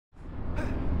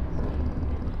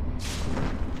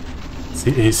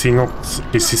Is he not?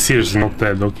 Is he seriously not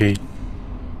dead? Okay.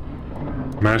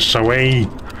 Mash away.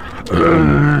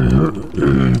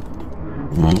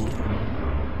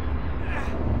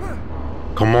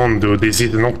 Come on, dude. This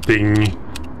is nothing.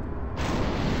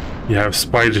 You have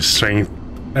spider strength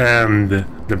and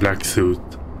the black suit.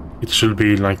 It should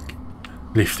be like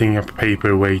lifting a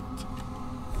paperweight.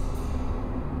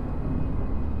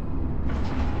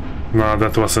 No,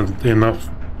 that wasn't enough.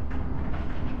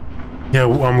 Yeah,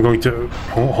 I'm going to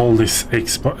hold this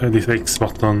X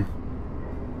button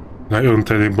like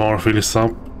until the bar fills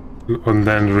up, and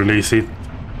then release it.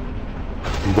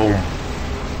 Boom.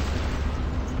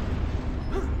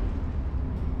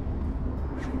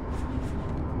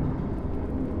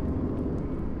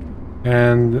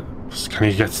 And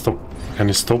can you stop? Can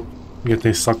you stop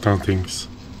getting stuck on things?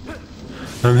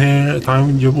 And here,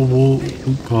 time you oh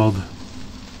god.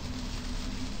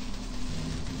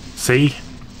 See?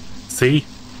 See?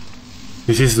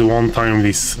 This is the one time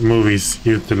this movie is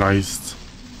utilized.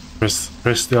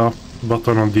 Press the up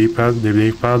button on the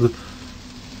D-pad,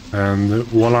 and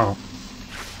voila.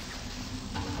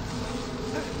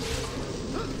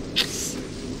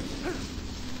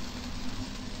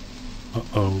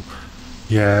 Uh-oh.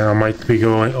 Yeah, I might be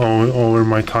going over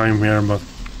my time here, but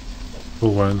oh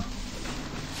well.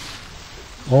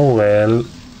 Oh well.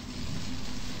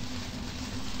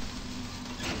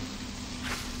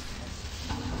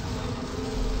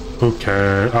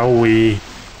 Okay, are we?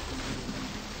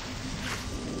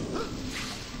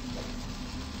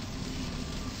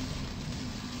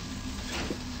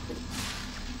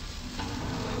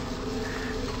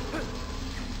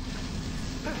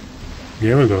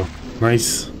 Here we go.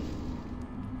 Nice.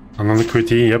 Another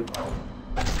QT, yep.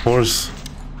 Of course.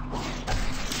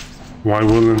 Why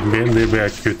wouldn't there be a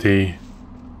QT?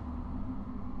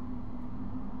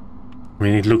 I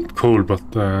mean, it looked cool,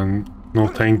 but no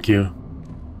thank you.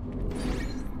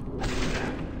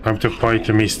 Time to fight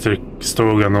Mr.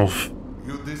 Stroganoff.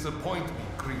 You disappoint me,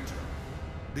 creature.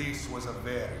 This was a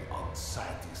very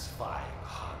unsatisfying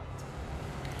hunt.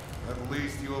 At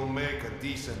least you'll make a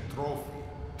decent trophy.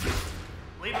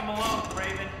 Leave him alone,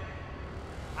 Craven.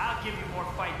 I'll give you more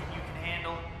fight than you can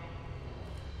handle.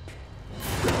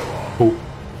 Oh.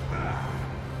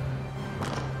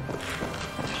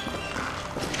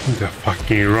 The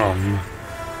fucking run.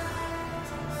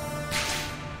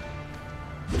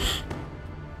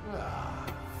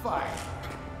 Fine.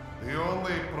 The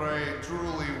only prey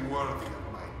truly worthy of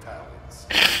my talents.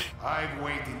 I've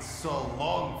waited so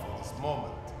long for this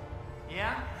moment.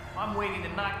 Yeah? I'm waiting to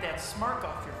knock that smirk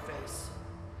off your face.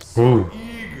 Oh,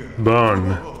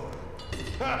 burn.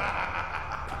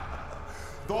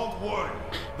 Don't worry,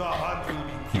 the hunt will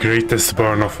be Greatest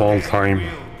burn of all time.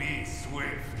 will be swift.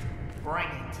 Bring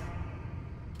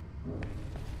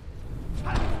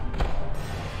it.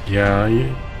 Yeah,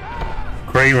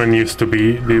 Craven used to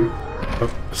be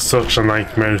such a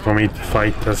nightmare for me to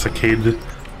fight as a kid.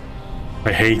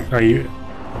 I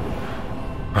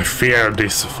fear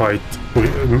this fight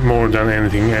more than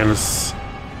anything else.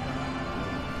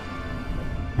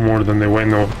 More than the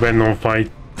Venom fight.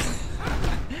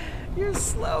 You're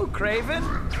slow, Craven.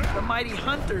 The mighty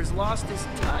hunter's lost his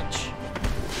touch.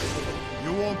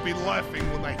 You won't be laughing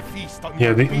when I feast on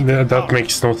Yeah, your that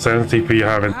makes no sense if you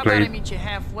haven't How about I played meet you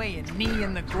halfway and knee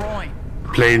in the groin?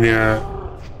 the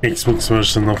Xbox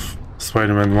version of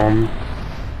Spider-Man 1.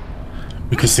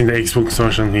 Because in the Xbox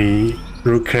version,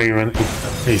 Craven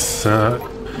is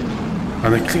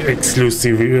an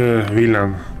exclusive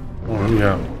villain. Or,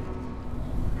 yeah.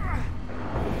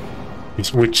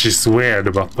 Which is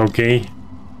weird, but okay.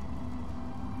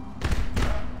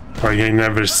 I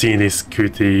never seen this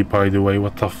QT, by the way.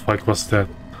 What the fuck was that?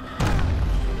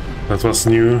 That was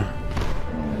new.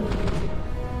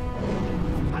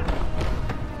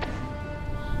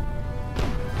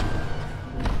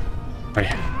 I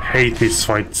hate this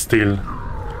fight still.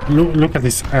 Look at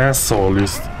this asshole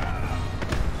just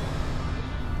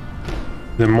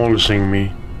demolishing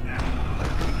me.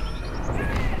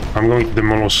 I'm going to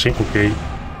demolish him, okay.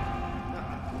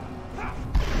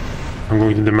 I'm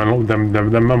going to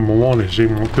demolish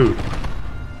him too.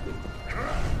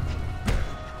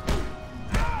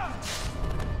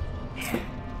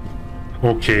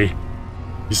 Okay.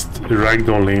 Just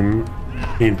ragdoll him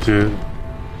into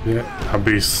the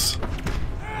abyss.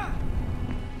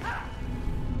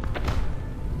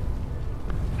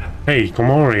 Hey,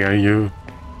 come over here, you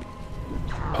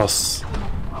puss.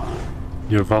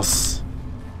 You puss.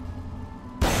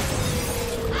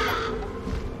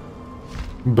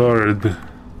 Bird.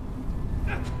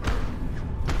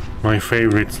 My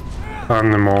favorite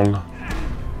animal.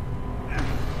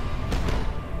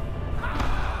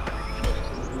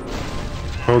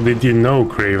 How did you know,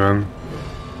 Craven?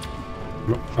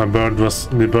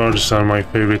 The birds are my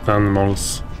favorite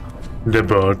animals. The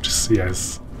birds,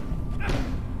 yes.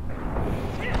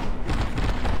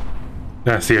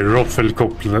 I see a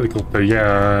Roffelcopter,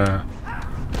 yeah.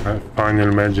 I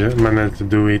finally managed to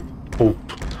do it. Oh,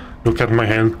 look at my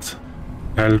health.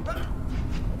 Help.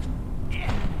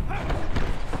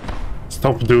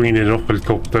 Stop doing the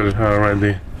Roffelcopter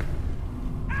already.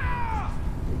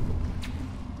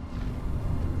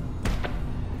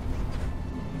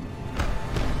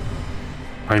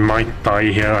 I might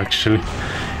die here actually.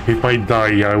 If I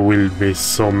die, I will be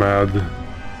so mad.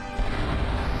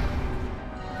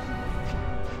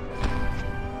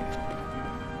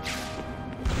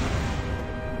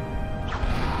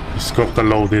 Just got a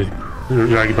load of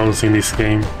ragdolls in this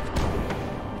game.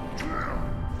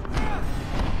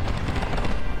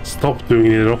 Stop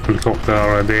doing the Roffelcopter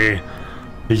already.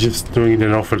 You're just doing the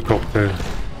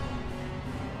Roffelcopter.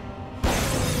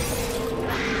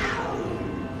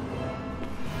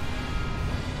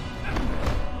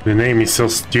 The name is so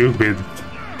stupid.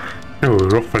 Oh,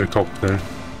 Roffelcopter.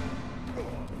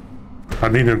 I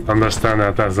didn't understand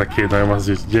that as a kid. I was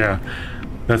just, yeah,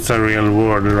 that's a real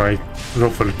word, right?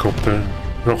 Roffelcopter.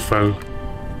 Roffel.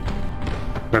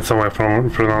 That's how I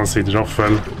pronounce it,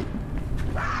 Roffel.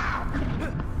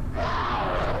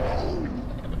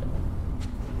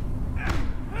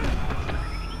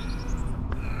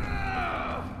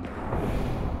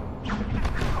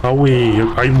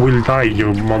 I will die, you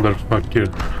motherfucker.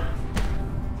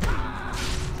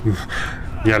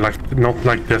 Yeah, like, not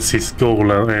like that's his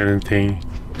goal or anything.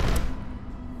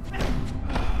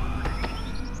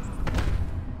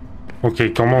 Okay,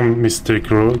 come on, Mr.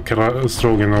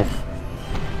 Stroganoff.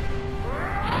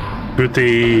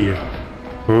 QTE.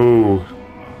 Oh.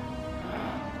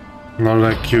 Not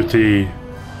like QTE.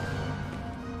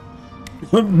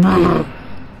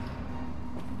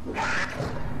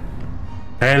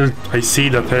 Health, I see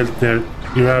that health there.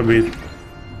 You have it.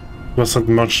 Wasn't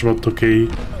much, but okay.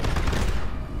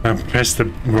 I pressed the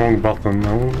wrong button.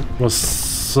 I was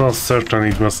so certain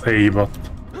it was A, but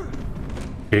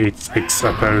okay, it's X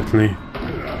apparently.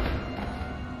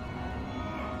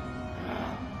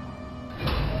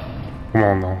 Come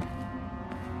on now.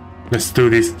 Let's do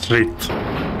this shit.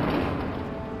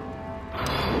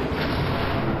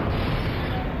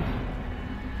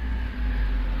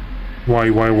 Why?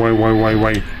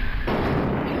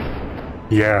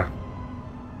 Yeah.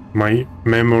 My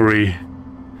memory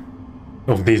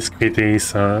of these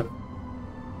kitties are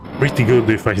pretty good,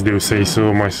 if I do say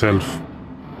so myself.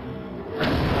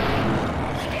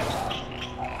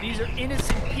 These are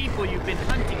innocent people you've been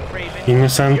hunting, Craven.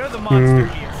 Innocent? You're the monster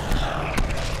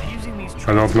here. Using these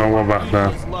I don't know about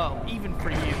that. is low, even for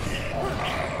you.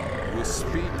 You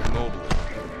speak noble,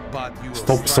 but you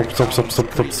Stop.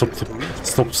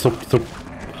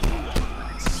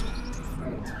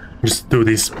 Just do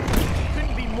this.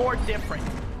 Couldn't be more different.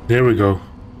 There we go.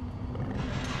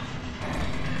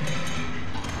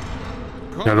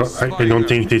 I don't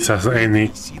think this has any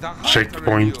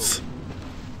checkpoints.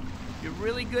 You're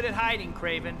really good at hiding,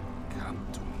 Craven. Come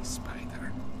to me,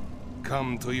 Spider.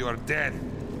 Come to your death.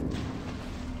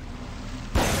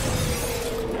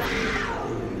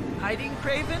 Hiding,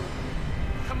 Craven?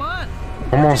 Come on.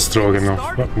 Come on,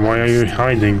 Stroganoff. Why are you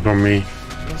hiding from me?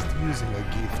 Just using a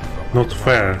gift from Not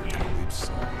fair. lips.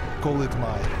 Call it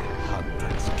my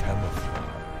hunter's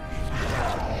camouflage.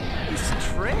 This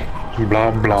trick.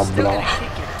 Blah blah Still blah. gonna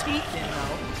kick your teeth in,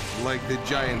 though. Like the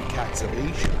giant cats of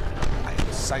Asia, I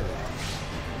am silent.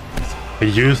 I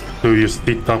used to just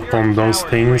sit up on those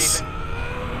things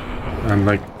and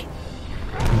like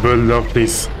build up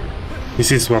this.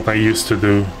 This is what I used to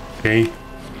do, okay?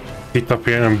 Sit up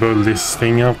here and build this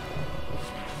thing up.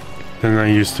 Then I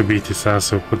used to beat his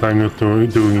ass up, but I'm not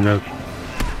doing that.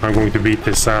 I'm going to beat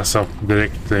his ass up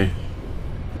directly.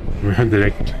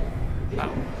 Directly.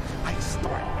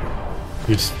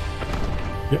 Just,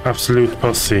 you absolute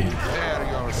pussy.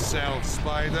 Prepare yourself,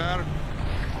 Spider.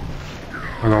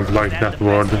 I don't like that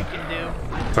word. You can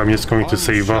do. So I'm just going to On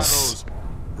save us. shadows,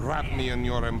 wrap me in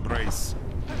your embrace.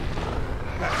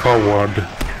 Forward.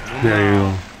 There you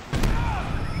go.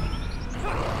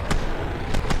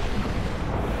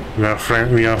 We are a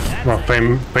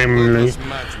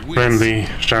friendly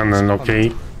channel,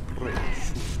 okay?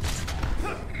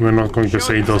 We're not going to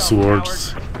say those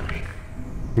words.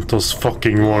 Those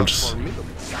fucking words.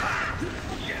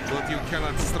 But you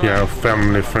cannot strike. Yeah,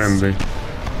 family friendly.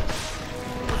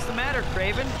 What's the matter,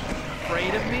 Craven?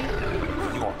 Afraid of me?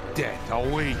 Your death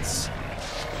awaits.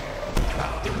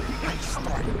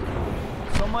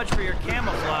 So much for your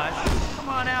camouflage. Come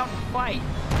on out and fight.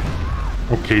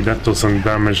 Okay, that doesn't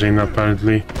damage him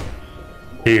apparently.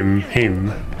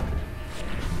 Him.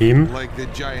 Like the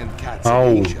giant cats Ow.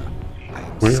 in Asia. I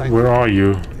am Where are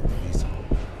you?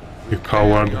 You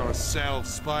coward. Prepare yourself,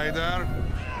 spider. I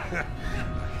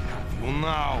have you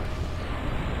now.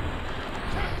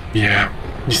 Yeah,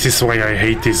 this is why I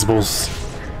hate this boss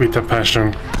with a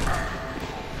passion.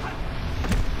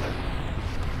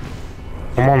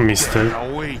 Come on, mister.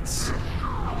 Awaits.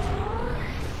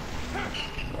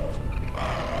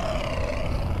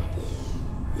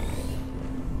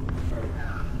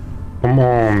 Come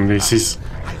on, this is...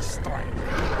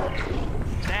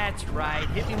 That's right.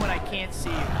 Hit me when I can't see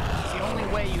you. It's the only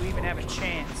way you even have a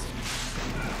chance.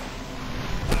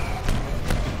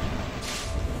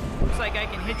 Looks like I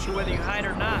can hit you whether you hide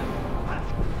or not.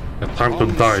 the time to All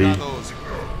die. shadows,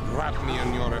 wrap me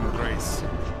in your embrace.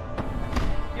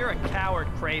 You're a coward,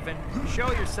 Craven.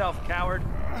 Show yourself, coward.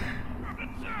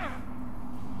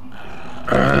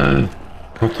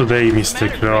 Not today, Mr.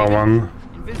 Kravan.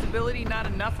 Invisibility not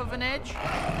enough of an edge?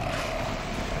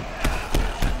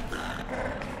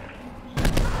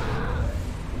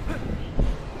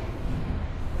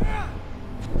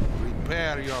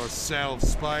 Prepare yourself,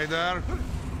 spider.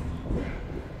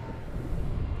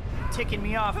 Ticking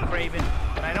me off, Craven,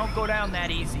 but I don't go down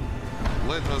that easy.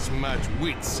 Let us match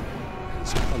wits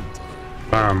as hunter.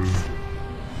 Bam.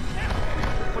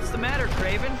 What's the matter,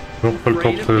 Craven? Afraid of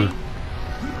Doppelkoppel. me?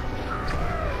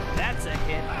 That's a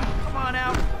hit. Come on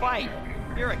out and fight.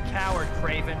 You're a coward,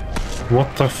 Craven.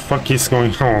 What the fuck is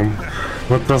going on?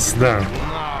 What does that?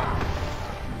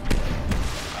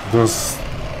 Does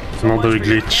another Much for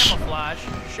your glitch? camouflage.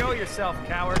 Show yourself,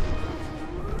 coward.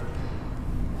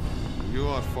 You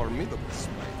are formidable,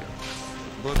 spider.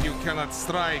 But you cannot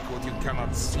strike what you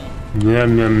cannot see. Yeah. What's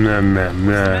the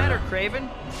matter, Craven?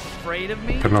 Afraid of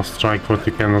me? Cannot strike what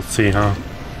you cannot see, huh?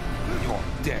 Your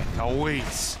death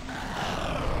awaits.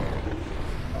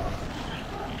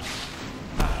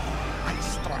 I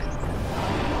strike.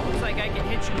 Looks like I can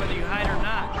hit you whether you hide or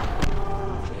not.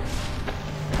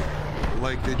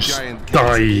 Like the giant die.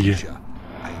 cats in Asia,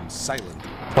 I am silent.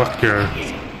 Fucker.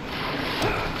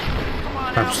 Come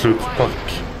on out Absolute and fight. fuck.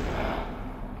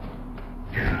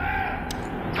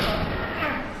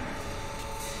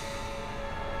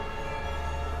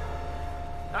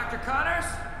 Dr. Connors?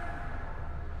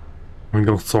 I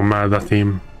got so mad at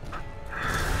him.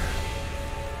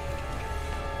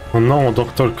 Oh no,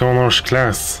 Dr. Connor's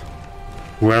class.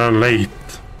 We're late.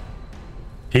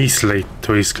 He's late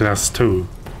to his class too.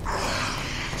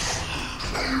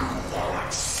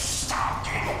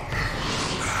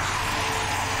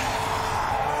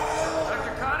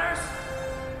 Dr. Connors?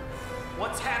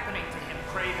 What's happening to him,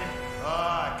 Craven?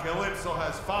 Calypso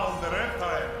has found the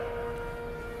reptile.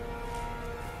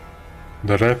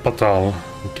 The reptile,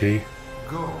 okay.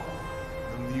 Go,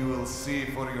 and you will see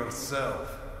for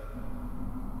yourself.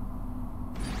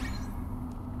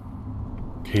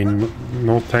 Okay,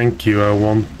 no thank you.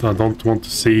 I don't want to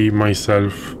see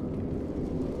myself.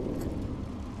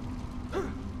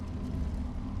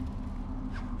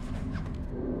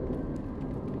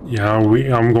 Yeah,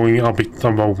 I'm going a bit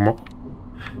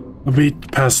a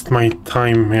bit past my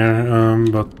time here,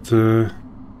 but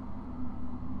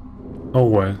oh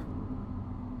well.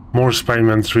 More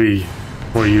Spider-Man 3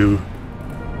 for you.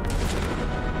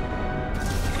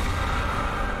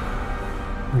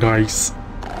 Guys.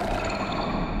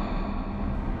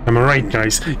 Am I right,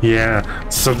 guys? Yeah.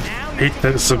 So hit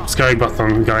the subscribe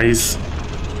button, guys.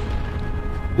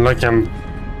 Like and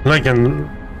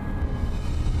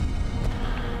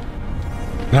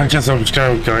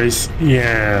subscribe, guys.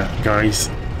 Yeah, guys.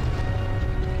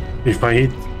 If I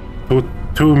hit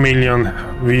 2 million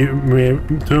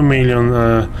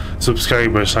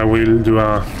subscribers, I will do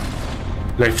a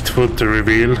left foot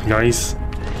reveal, guys.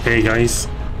 Okay, guys.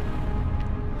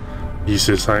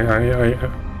 Jesus, I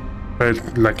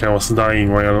felt like I was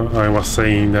dying while I was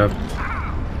saying that.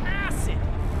 Acid.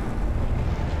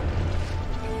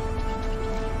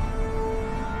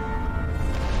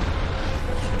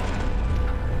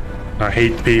 I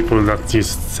hate people that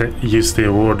just use the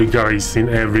word guys in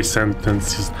every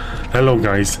sentence. Just, hello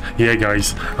guys, yeah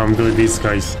guys, I'm doing this,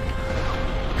 guys.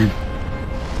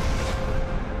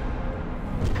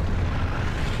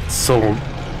 So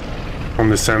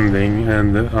condescending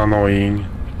and annoying.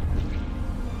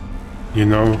 You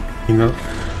know, in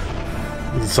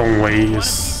some way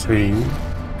saying,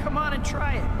 Come on and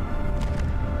try it.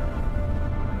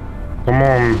 come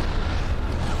on.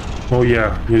 Oh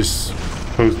yeah, you're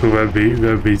supposed to well be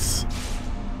this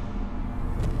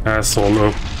asshole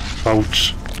up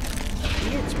pouch.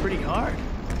 Yeah, it's pretty hard.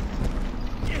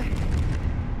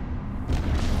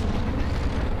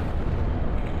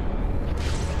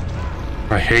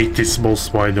 I hate this boss,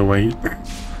 by the way.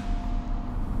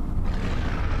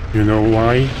 You know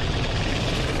why?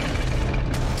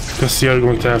 Because you're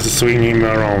going to have to swing him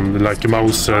around like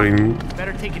Bowser in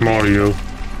Mario.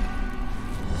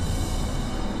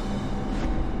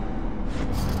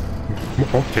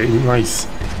 Okay, nice.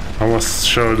 I was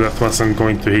sure that wasn't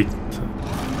going to hit,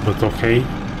 but okay.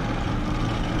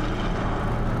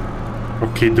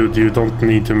 Okay, dude, you don't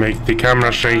need to make the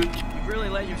camera shake. You really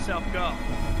let yourself go.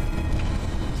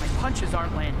 My punches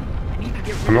aren't landing. I need to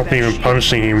get rid I'm of not that even shit.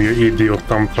 punching him, you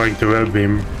idiot. I'm trying to web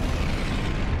him.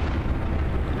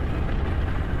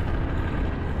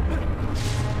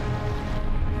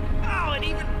 Oh, it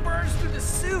even burns through the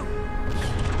suit.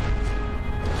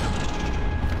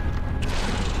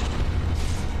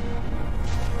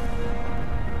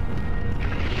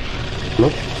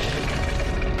 Look.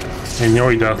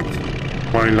 Enjoy that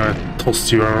while I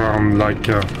toss you around like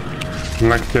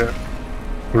the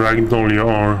ragdoll you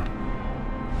are.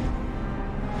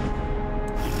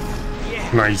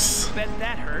 Yeah. Nice. Bet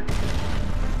that hurt.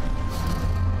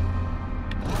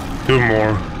 2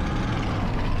 more.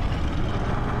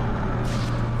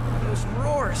 Those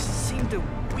roars seem to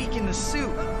weaken the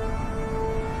suit.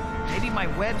 Maybe my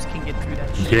webs can get through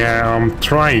that shit. Yeah, I'm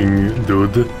trying,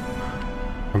 dude.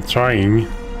 I'm trying.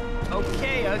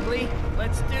 Okay, ugly.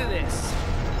 Let's do this.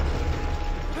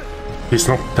 He's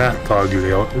not that ugly,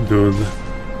 dude.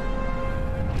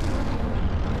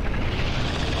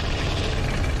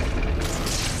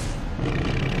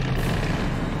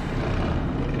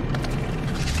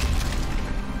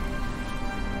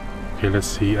 Okay, let's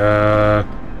see.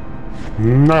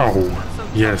 No.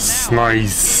 Yes,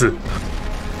 nice.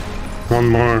 One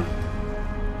more.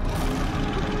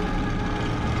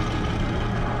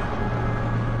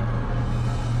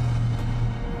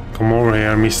 Come over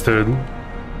here, Mr.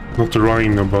 Not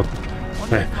Rhino, but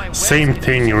same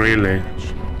thing, really.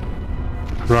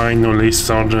 Rhino,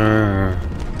 Lizard,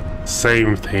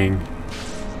 same thing.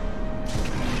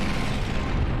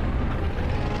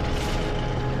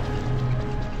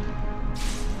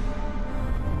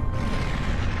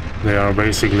 They are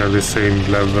basically at the same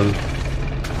level.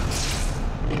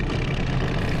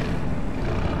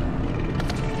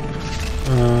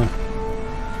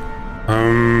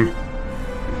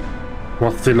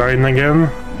 What's the line again?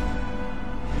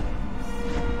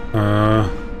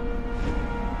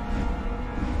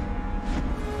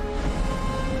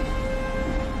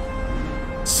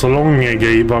 Så långa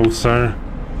gay Bowser.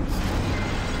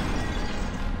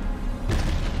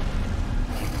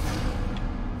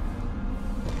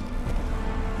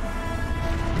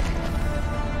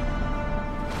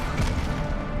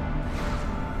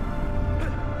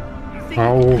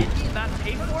 Oh,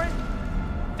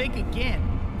 Think again.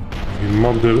 you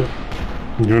mother,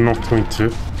 you're not going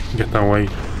to get away.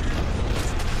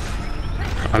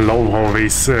 I love how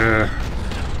his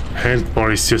health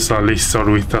bar is just a lizard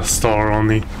with a star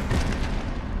on it.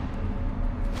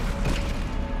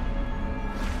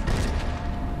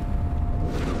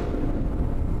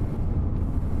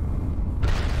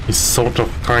 He's sort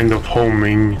of kind of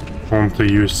homing onto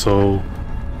you, so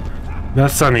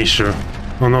that's an issue.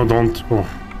 Oh no, don't. Oh,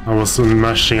 I was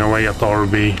mashing away at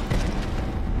RB.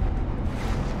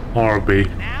 RB.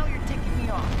 Now you're ticking me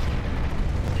off.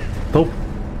 Stop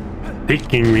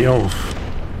ticking me off.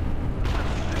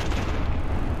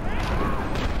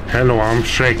 Hello, I'm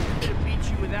Shrek. Could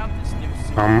beat you without this new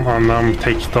suit. I'm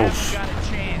ticked off. Got a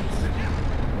chance.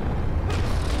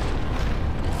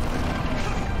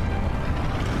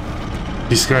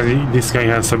 This guy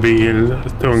has a big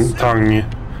tongue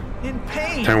In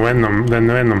pain. than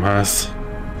Venom has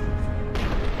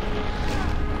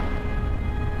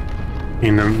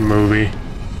in the movie.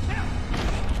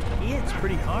 He hits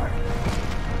pretty hard.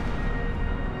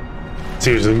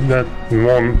 Seriously, that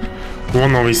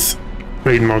one of his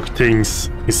trademark things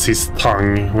is his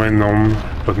tongue, Venom.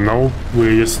 But no,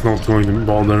 we're just not going to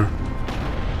bother.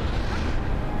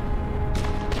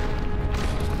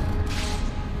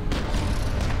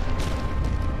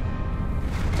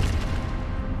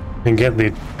 I get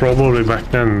it. Probably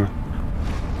back then,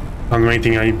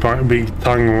 animating a big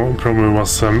tongue probably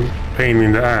was a pain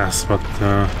in the ass, but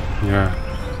yeah.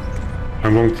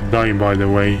 I'm going to die, by the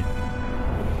way.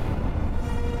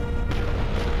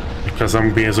 Because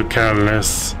I'm being so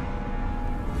careless.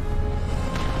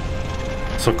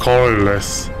 So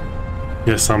careless.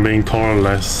 Yes, I'm being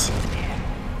careless.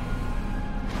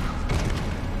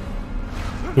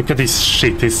 Look at this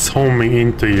shit, he's homing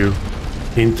into you.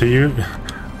 Into you?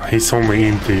 He's homing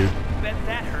into you. Bet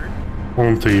that hurt.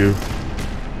 Onto you.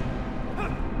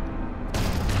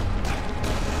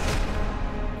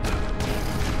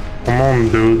 Come on,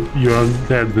 dude. You are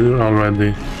dead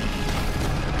already.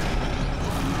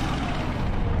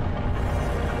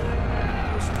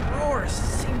 Those roars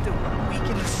seem to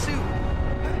weaken the suit.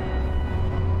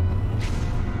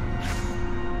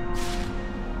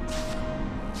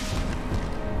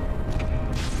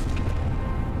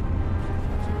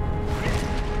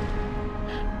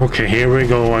 Okay, here we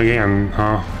go again,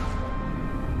 huh?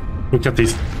 Look at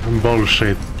this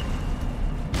bullshit.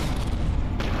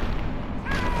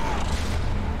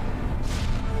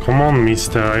 Come on,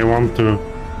 mister, I want to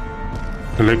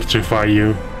electrify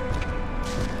you.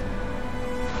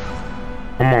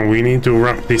 Come on, we need to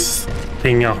wrap this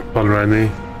thing up already.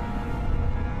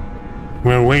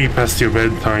 We're way past your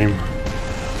bedtime.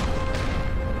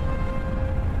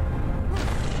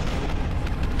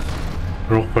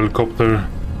 Drop helicopter.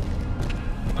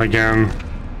 Again.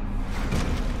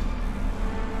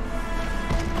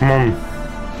 Come on.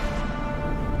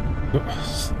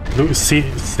 Look, see.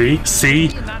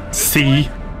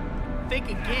 Think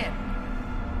again.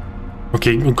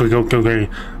 Okay.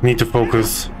 Need to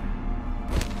focus.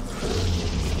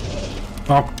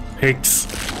 Up, X,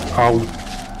 out.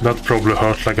 That probably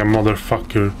hurt like a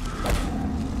motherfucker.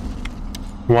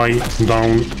 Y,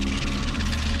 down.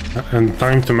 And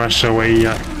time to mash away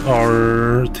at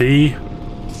RT.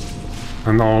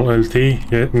 And all LT.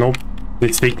 Yeah, nope.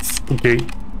 It sticks. Okay.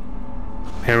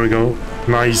 Here we go.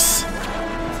 Nice.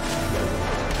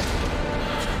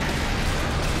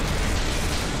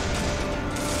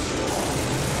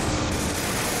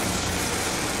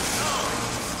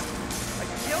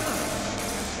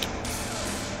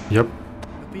 Yep.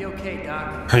 You'll be okay,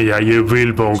 Doc. Yeah, you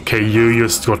will be okay. You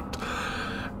just got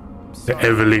the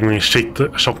everything shit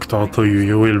shocked out of you.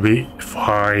 You will be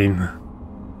fine.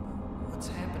 What's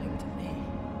happening to me?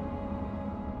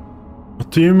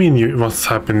 What do you mean what's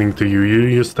happening to you?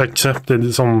 You just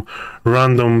accepted some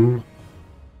random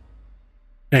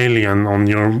alien on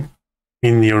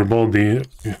in your body.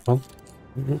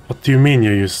 What do you mean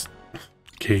you just...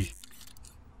 Okay.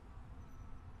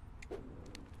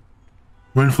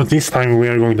 Well, for this time we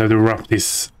are going to have to wrap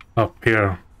this up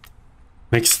here.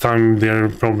 Next time there are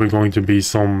probably going to be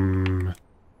some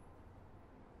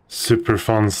super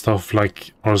fun stuff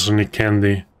like arsenic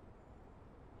candy.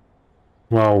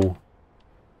 Wow.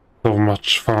 So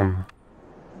much fun.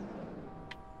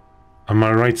 Am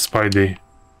I right, Spidey?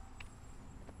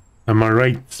 Am I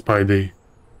right, Spidey?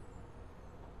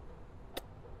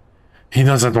 He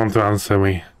doesn't want to answer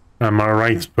me. Am I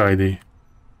right, Spidey?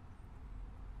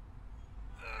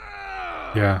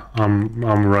 Yeah,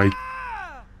 I'm right.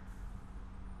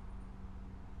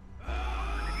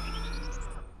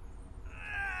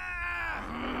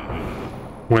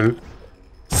 Well,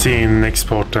 see you in next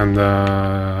part, and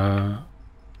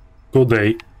good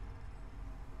day.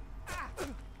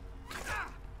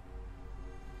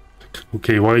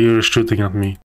 Okay, why are you shooting at me?